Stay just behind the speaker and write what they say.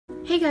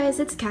Hey guys,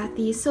 it's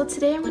Kathy. So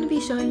today I'm going to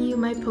be showing you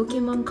my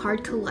Pokemon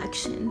card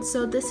collection.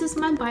 So this is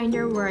my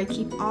binder where I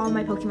keep all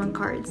my Pokemon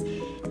cards.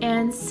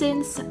 And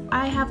since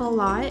I have a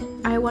lot,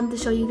 I wanted to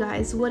show you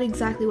guys what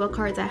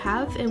cards I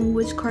have and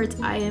which cards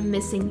I am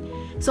missing.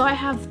 So I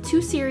have two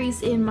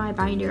series in my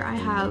binder. I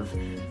have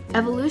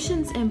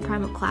Evolutions and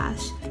Primal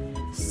Clash.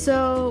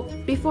 So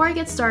before I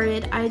get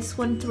started, I just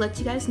wanted to let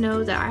you guys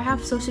know that I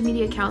have social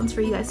media accounts for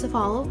you guys to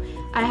follow.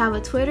 I have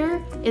a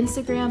Twitter,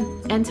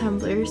 Instagram, and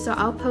Tumblr, so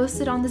I'll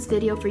post it on this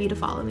video for you to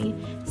follow me.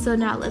 So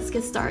now let's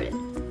get started.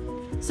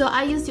 So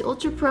I use the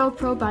Ultra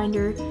Pro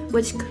binder,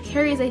 which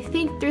carries I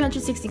think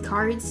 360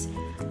 cards.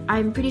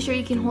 I'm pretty sure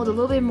you can hold a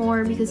little bit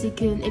more because you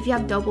can, if you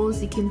have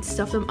doubles, you can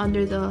stuff them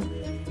under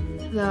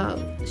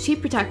the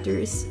sheet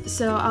protectors.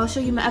 So I'll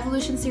show you my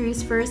Evolution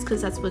series first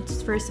because that's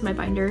what's first in my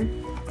binder.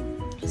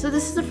 So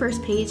this is the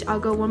first page. I'll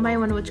go one by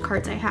one which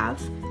cards I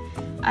have.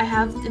 I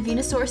have the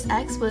Venusaur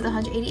X with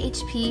 180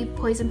 HP,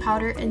 Poison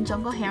Powder, and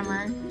Jungle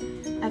Hammer.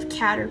 I have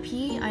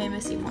Caterpie. I am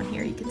missing one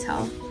here, you can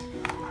tell.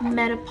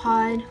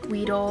 Metapod,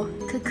 Weedle,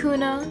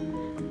 Kakuna,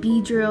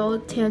 Beedrill,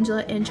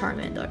 Tangela, and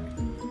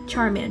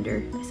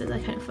Charmander. I said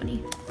that kind of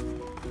funny.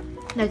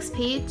 Next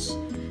page,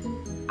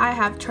 I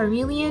have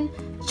Charmeleon,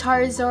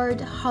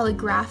 Charizard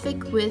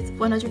Holographic with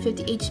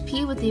 150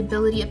 HP with the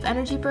ability of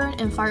Energy Burn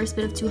and Fire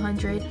Spit of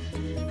 200.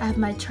 I have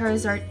my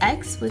Charizard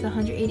X with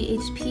 180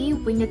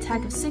 HP, Wing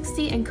Attack of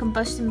 60, and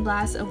Combustion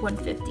Blast of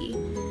 150.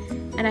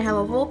 And I have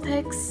a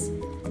Vulpix,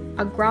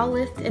 a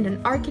Growlithe, and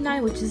an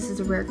Arcanine, which is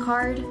a rare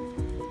card.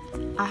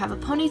 I have a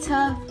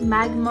Ponyta,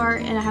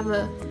 Magmar, and I have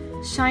a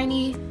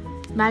shiny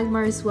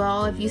Magmar as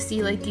well. If you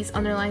see like these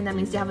underlined, that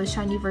means they have a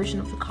shiny version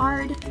of the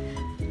card.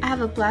 I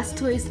have a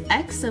Blastoise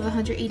X of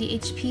 180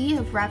 HP,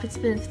 of Rapid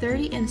Spin of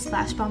 30, and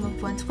Splash Bomb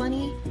of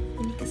 120.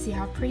 And you can see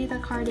how pretty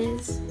that card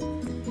is.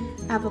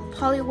 I have a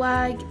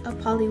Poliwag, a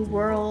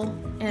Poliwhirl,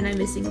 and I'm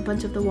missing a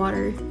bunch of the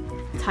water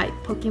type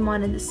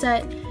Pokemon in the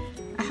set.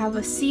 I have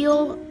a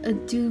Seal, a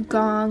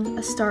Dugong,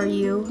 a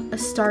Staryu, a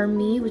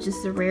Starmie, which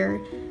is the rare,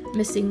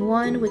 missing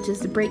one, which is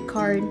the break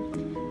card,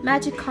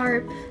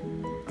 Magikarp,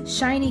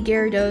 shiny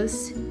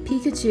Gyarados,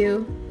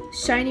 Pikachu,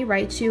 shiny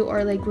Raichu,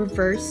 or like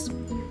reverse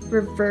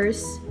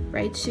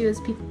Raichu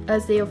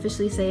as they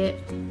officially say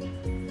it.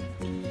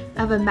 I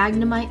have a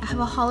Magnemite, I have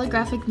a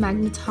holographic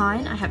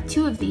Magneton. I have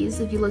two of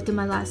these. If you looked at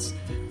my last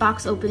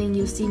box opening,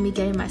 you'll see me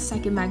getting my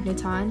second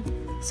Magneton.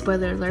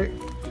 Spoiler alert.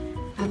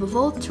 I have a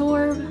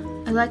Voltorb,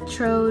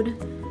 Electrode,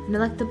 an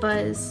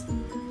Electabuzz,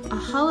 a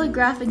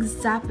holographic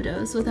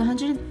Zapdos with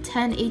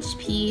 110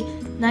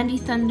 HP, 90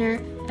 Thunder,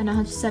 and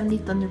 170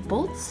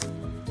 Thunderbolts.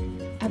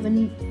 I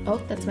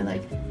have that's my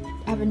leg.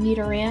 I have a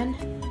Nidoran,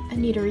 a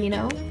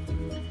Nidorino.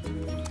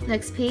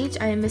 Next page,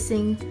 I am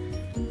missing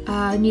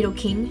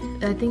Nidoking.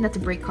 I think that's a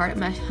break card, I'm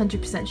not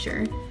 100%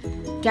 sure.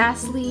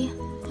 Ghastly,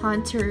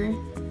 Haunter,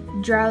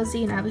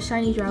 Drowsy, and I have a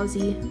shiny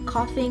Drowsy,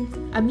 Coughing,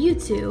 a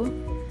Mewtwo,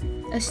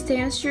 a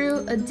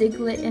Sandshrew, a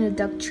Diglett, and a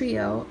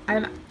Ducktrio.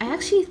 I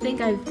actually think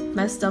I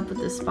messed up with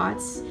the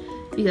spots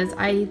because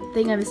I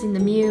think I'm missing the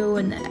Mew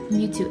and the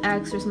Mewtwo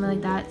X or something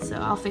like that, so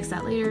I'll fix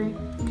that later.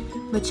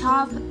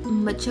 Machop,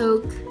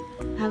 Machoke,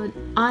 I have an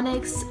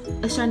Onix,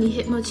 a shiny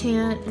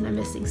Hitmonchan, and I'm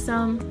missing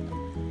some.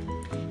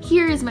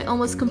 Here is my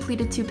almost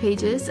completed 2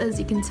 pages, as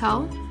you can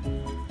tell.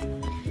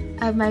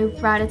 I have my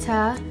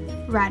Rattata,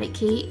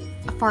 Raticate,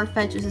 a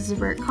Farfetch, which is a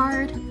rare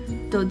card,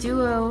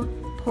 Doduo,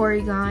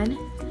 Porygon,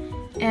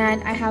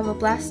 and I have a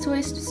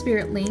Blastoise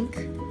Spirit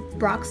Link,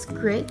 Brock's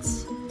Grit,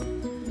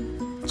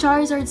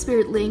 Charizard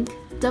Spirit Link,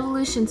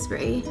 Devolution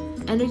Spray,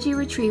 Energy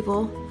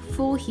Retrieval,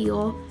 Full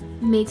Heal,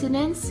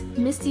 Maintenance,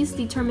 Misty's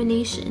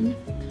Determination,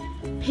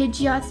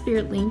 Pidgeot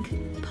Spirit Link,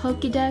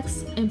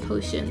 Pokédex, and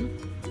Potion.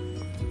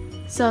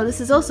 So this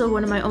is also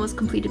one of my almost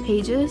completed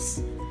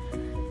pages.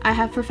 I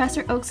have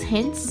Professor Oak's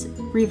Hints,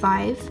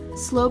 Revive,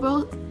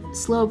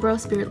 Slowbro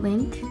Spirit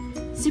Link,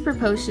 Super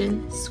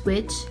Potion,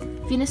 Switch,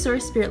 Venusaur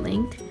Spirit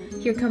Link.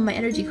 Here come my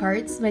energy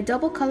cards, my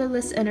double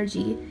colorless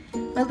energy,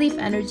 my leaf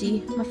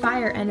energy, my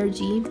fire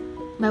energy,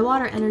 my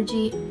water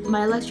energy,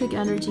 my electric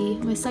energy,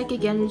 my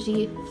psychic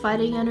energy,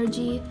 fighting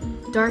energy,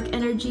 dark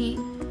energy,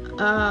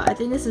 I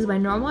think this is my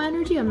normal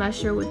energy, I'm not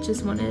sure which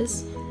this one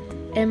is,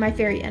 and my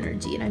fairy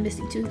energy, and I'm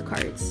missing 2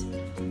 cards.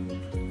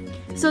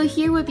 So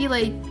here would be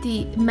like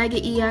the Mega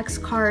EX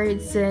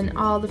cards and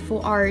all the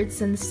full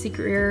arts and the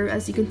secret rare.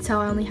 As you can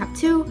tell, I only have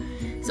 2.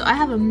 So I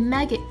have a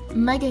Mega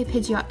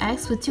Pidgeot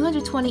X with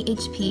 220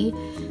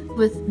 HP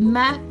with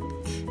Mac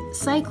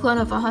Cyclone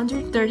of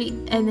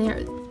 130,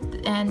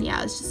 and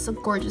yeah, it's just a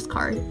gorgeous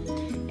card.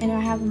 And I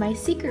have my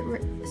secret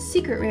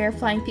rare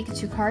Flying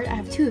Pikachu card. I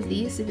have 2 of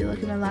these if you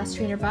look at my last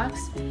trainer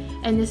box.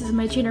 And this is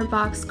my trainer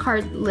box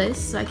card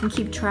list, so I can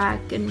keep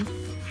track and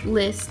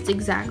list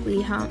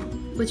exactly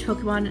which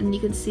Pokemon, and you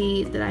can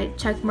see that I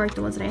checkmarked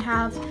the ones that I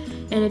have.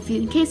 And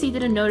in case you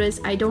didn't notice,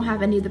 I don't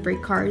have any of the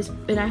break cards,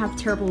 and I have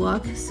terrible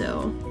luck,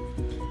 so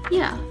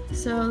yeah.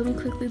 So let me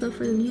quickly look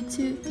for the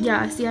Mewtwo.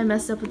 Yeah, see, I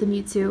messed up with the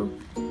Mewtwo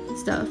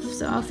stuff,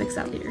 so I'll fix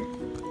that later.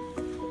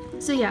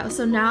 So yeah,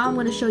 so now I'm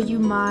going to show you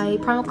my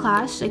Primal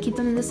Clash. I keep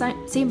them in the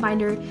same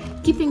binder,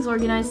 keep things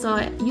organized, so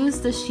I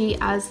use the sheet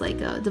as like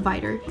a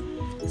divider.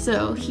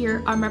 So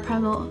here are my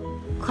Primal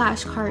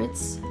Clash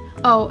cards.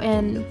 Oh,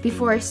 and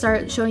before I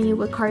start showing you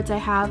what cards I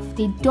have,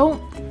 they don't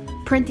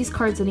print these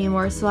cards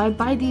anymore, so I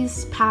buy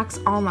these packs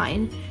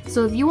online.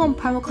 So if you want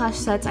Primal Clash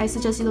sets, I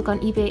suggest you look on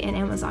eBay and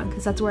Amazon,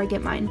 because that's where I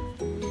get mine.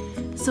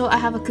 So I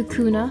have a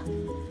Kakuna,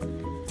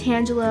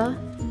 Tangela,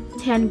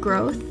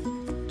 Tangrowth,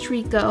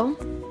 Trico,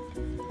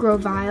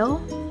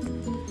 Grovyle,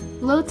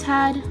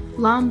 Lotad,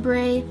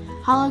 Lombre,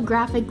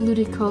 Holographic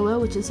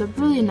Ludicolo, which is a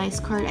really nice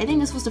card. I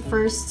think this was the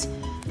first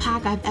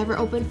pack I've ever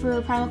opened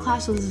for Primal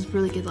Clash, so this is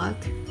really good luck.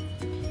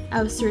 I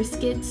have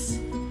Surskits,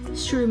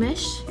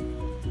 Shroomish,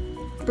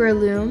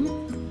 Breloom,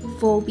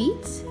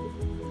 Volbeat,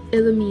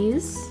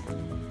 Illumise,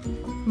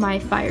 my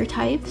fire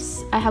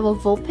types. I have a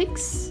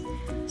Vulpix,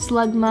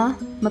 Slugma,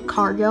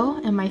 Macargo,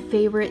 and my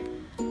favorite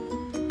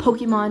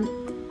Pokemon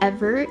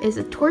ever is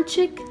a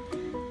Torchic.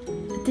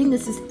 I think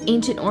this is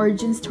Ancient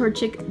Origins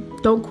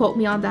Torchic. Don't quote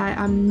me on that,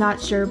 I'm not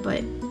sure,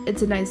 but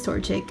it's a nice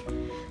Torchic.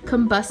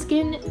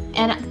 Combuskin,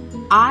 and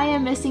I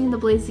am missing the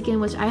Blaziken,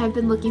 which I have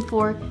been looking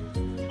for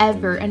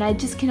ever, and I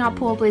just cannot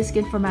pull a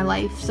Blaziken for my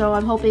life, so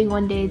I'm hoping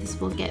one day this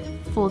will get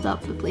filled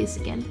up with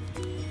Blaziken.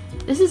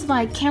 This is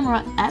my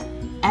Camera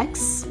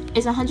X.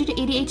 It's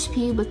 180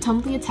 HP with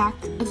Tumbly Attack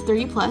of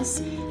 30 plus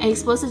and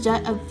Explosive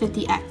Jet of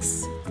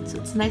 50x. So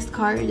it's a nice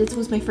card. This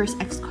was my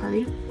first X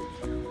card.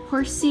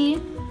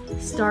 Horsey,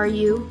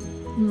 Staryu,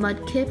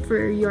 Mudkip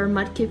for your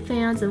Mudkip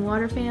fans and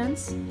water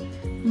fans.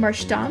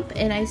 Marshtomp,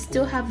 and I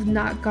still have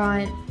not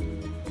got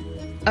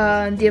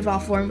the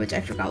Evolve form, which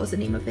I forgot was the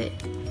name of it.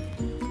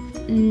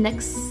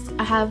 Next,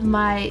 I have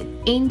my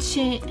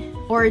Ancient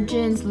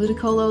Origins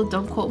Ludicolo,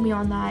 don't quote me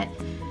on that.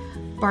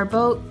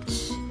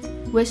 Barboach,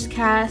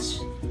 Wishcash,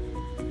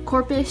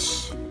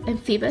 Corpish,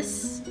 and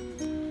Phoebus.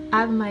 I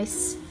have my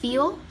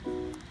Spheal,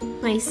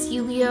 my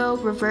Celio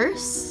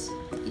Reverse.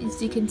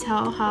 As you can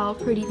tell how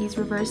pretty these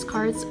reverse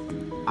cards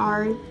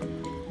are.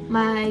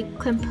 My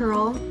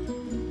Climperl,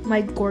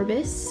 my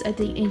Gorbis, I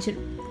think Ancient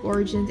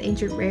Origins,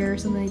 Ancient Rare, or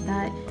something like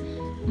that.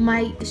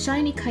 My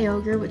shiny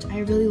Kyogre, which I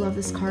really love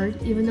this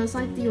card. Even though it's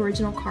like the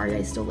original card,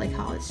 I still like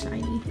how it's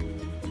shiny.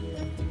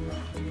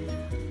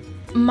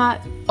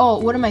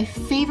 One of my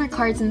favorite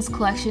cards in this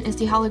collection is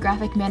the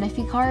holographic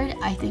Manaphy card.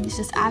 I think it's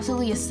just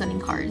absolutely a stunning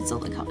card. So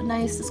look how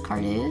nice this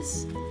card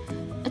is.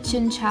 A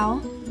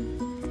Chinchou,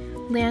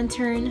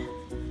 Lantern,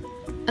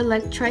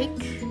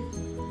 Electrike,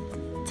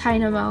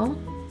 Tynamo,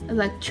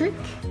 Electric,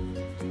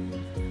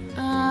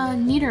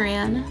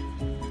 Nidorina,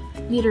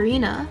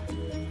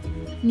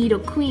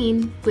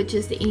 Nidoqueen, which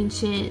is the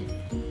Ancient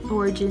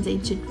Origins,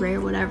 Ancient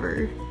Rare,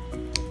 whatever,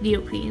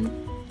 Nidoqueen,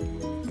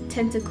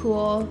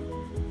 Tentacool,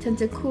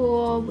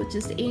 which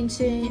is the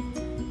Ancient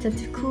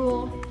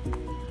Tentacruel.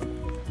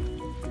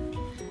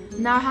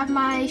 Now I have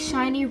my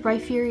shiny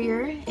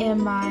Rhyperior and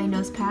my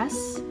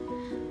Nosepass,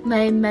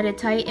 my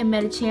Meditite and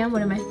Medicham,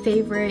 one of my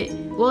favorite,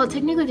 well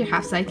technically they're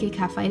half psychic,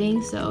 half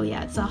fighting, so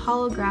yeah, it's a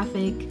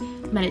holographic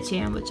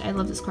Medicham, which I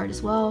love this card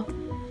as well.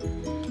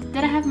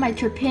 Then I have my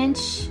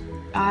Trapinch.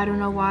 I don't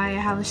know why I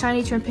have a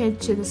shiny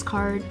Trapinch in this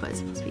card, but it's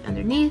supposed to be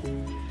underneath,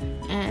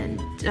 and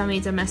that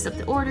means I messed up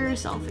the order,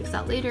 so I'll fix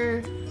that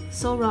later.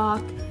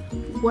 Solrock.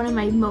 One of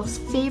my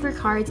most favorite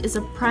cards is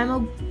a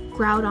Primal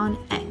Groudon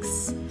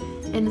X,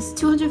 and it's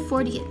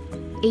 240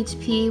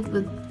 HP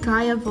with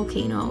Gaia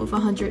Volcano of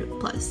 100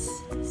 plus.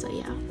 So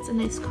yeah, it's a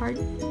nice card.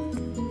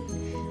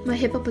 My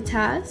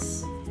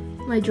Hippopotas,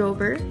 my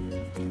Drover.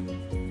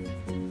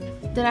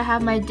 Then I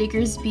have my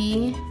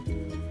Diggersby,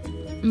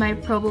 my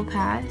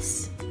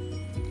Probopass,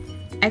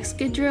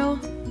 Excadrill,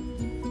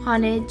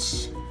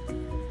 Honedge,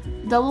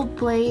 Double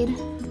Blade,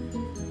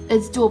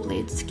 it's Dual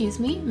Blade, excuse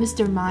me,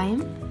 Mr.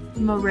 Mime,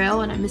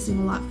 Morel, and I'm missing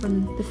a lot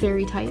from the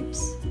fairy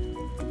types.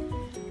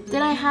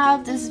 Then I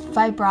have this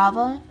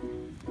Vibrava,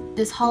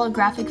 this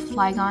holographic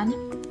Flygon,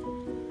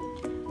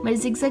 my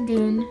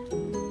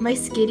Zigzagoon, my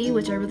Skitty,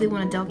 which I really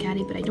want a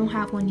Delcatty, but I don't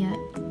have one yet,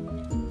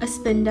 a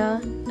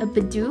Spinda, a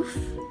Bidoof,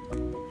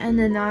 and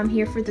then now I'm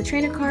here for the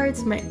trainer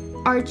cards, my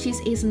Archie's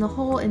Ace in the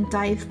Hole and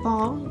Dive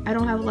Ball. I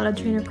don't have a lot of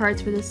trainer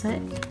cards for this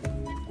set.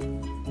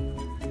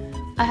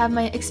 I have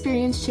my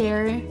Experience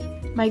Share,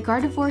 my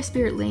Gardevoir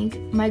Spirit Link,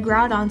 my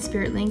Groudon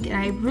Spirit Link, and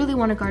I really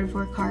want a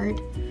Gardevoir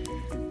card.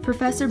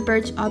 Professor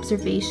Birch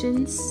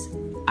Observations.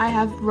 I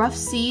have Rough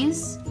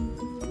Seas,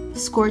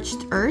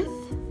 Scorched Earth,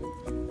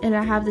 and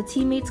I have the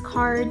Teammates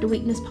card, the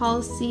Weakness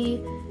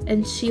Policy,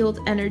 and Shield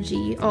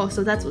Energy. Oh,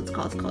 so that's what it's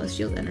called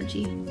Shield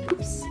Energy.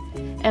 Oops.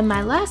 And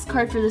my last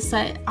card for this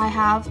set I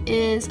have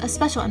is a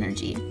Special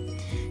Energy.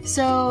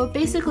 So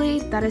basically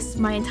that is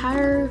my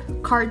entire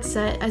card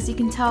set. As you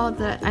can tell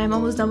that I am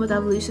almost done with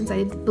Evolutions.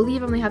 I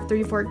believe I only have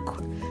 34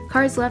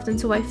 cards left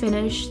until I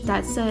finish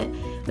that set.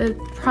 With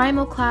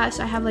Primal Clash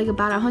I have like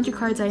about 100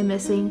 cards I'm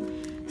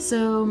missing.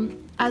 So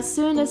as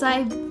soon as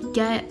I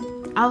get,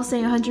 I'll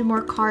say 100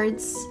 more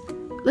cards,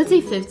 let's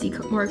say 50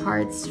 more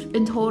cards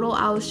in total,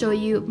 I'll show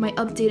you my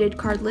updated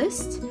card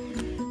list.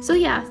 So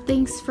yeah,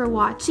 thanks for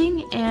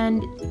watching,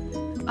 and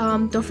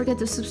don't forget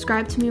to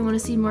subscribe to me if you want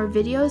to see more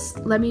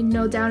videos. Let me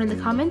know down in the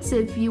comments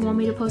if you want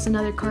me to post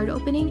another card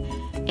opening,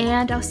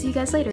 and I'll see you guys later.